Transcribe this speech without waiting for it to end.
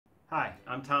Hi,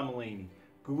 I'm Tom Mullaney,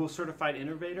 Google Certified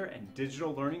Innovator and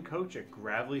Digital Learning Coach at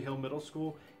Gravelly Hill Middle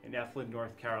School in Eflin,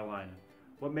 North Carolina.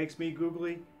 What makes me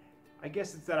googly? I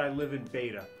guess it's that I live in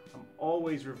beta. I'm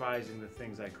always revising the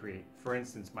things I create. For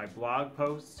instance, my blog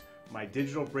posts, my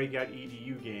digital breakout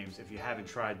EDU games. If you haven't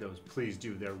tried those, please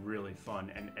do. They're really fun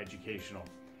and educational.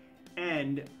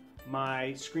 And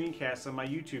my screencasts on my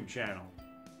YouTube channel.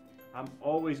 I'm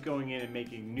always going in and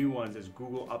making new ones as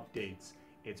Google updates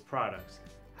its products.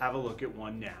 Have a look at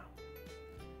one now.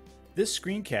 This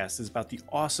screencast is about the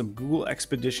awesome Google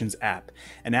Expeditions app,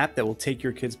 an app that will take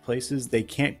your kids places they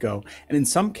can't go, and in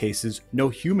some cases, no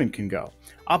human can go.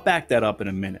 I'll back that up in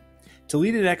a minute. To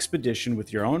lead an expedition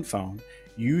with your own phone,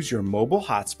 use your mobile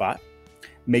hotspot.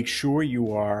 Make sure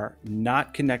you are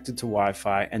not connected to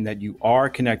Wi-Fi and that you are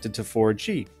connected to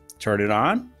 4G. Turn it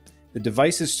on. The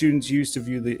devices students use to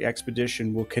view the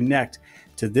expedition will connect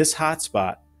to this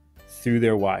hotspot through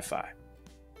their Wi-Fi.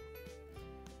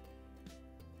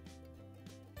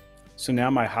 So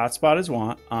now my hotspot is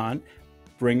on.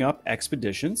 Bring up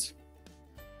Expeditions.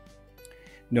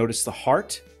 Notice the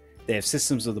heart. They have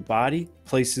systems of the body,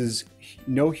 places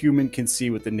no human can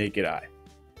see with the naked eye.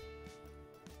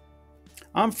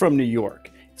 I'm from New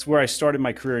York. It's where I started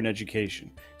my career in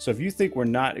education. So if you think we're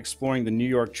not exploring the New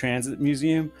York Transit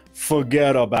Museum,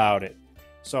 forget about it.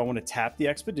 So I want to tap the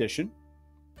expedition.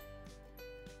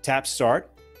 Tap Start.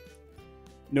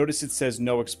 Notice it says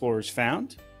no explorers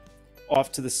found. Off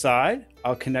to the side,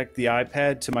 I'll connect the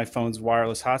iPad to my phone's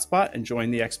wireless hotspot and join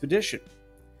the expedition.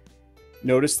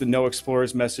 Notice the No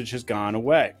Explorers message has gone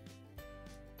away.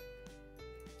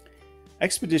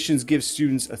 Expeditions give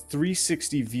students a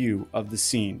 360 view of the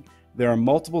scene. There are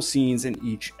multiple scenes in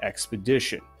each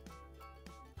expedition,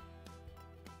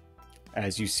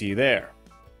 as you see there.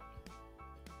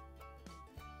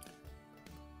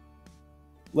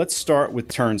 Let's start with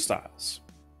turnstiles.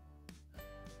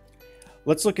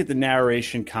 Let's look at the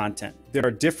narration content. There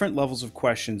are different levels of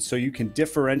questions, so you can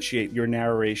differentiate your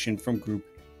narration from group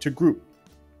to group.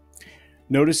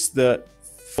 Notice the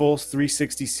full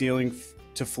 360 ceiling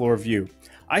to floor view.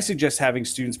 I suggest having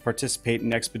students participate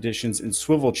in expeditions in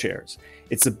swivel chairs.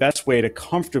 It's the best way to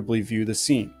comfortably view the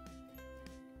scene.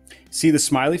 See the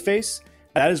smiley face?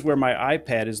 That is where my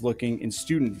iPad is looking in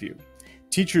student view.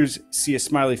 Teachers see a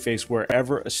smiley face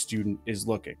wherever a student is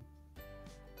looking.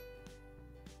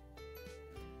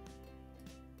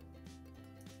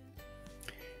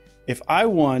 If I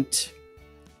want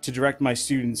to direct my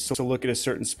students to look at a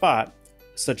certain spot,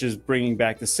 such as bringing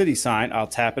back the city sign, I'll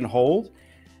tap and hold.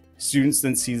 Students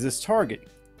then see this target.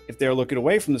 If they're looking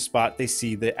away from the spot, they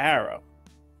see the arrow.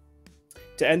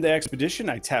 To end the expedition,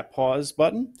 I tap pause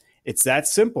button. It's that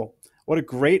simple. What a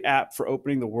great app for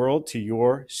opening the world to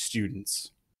your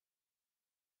students.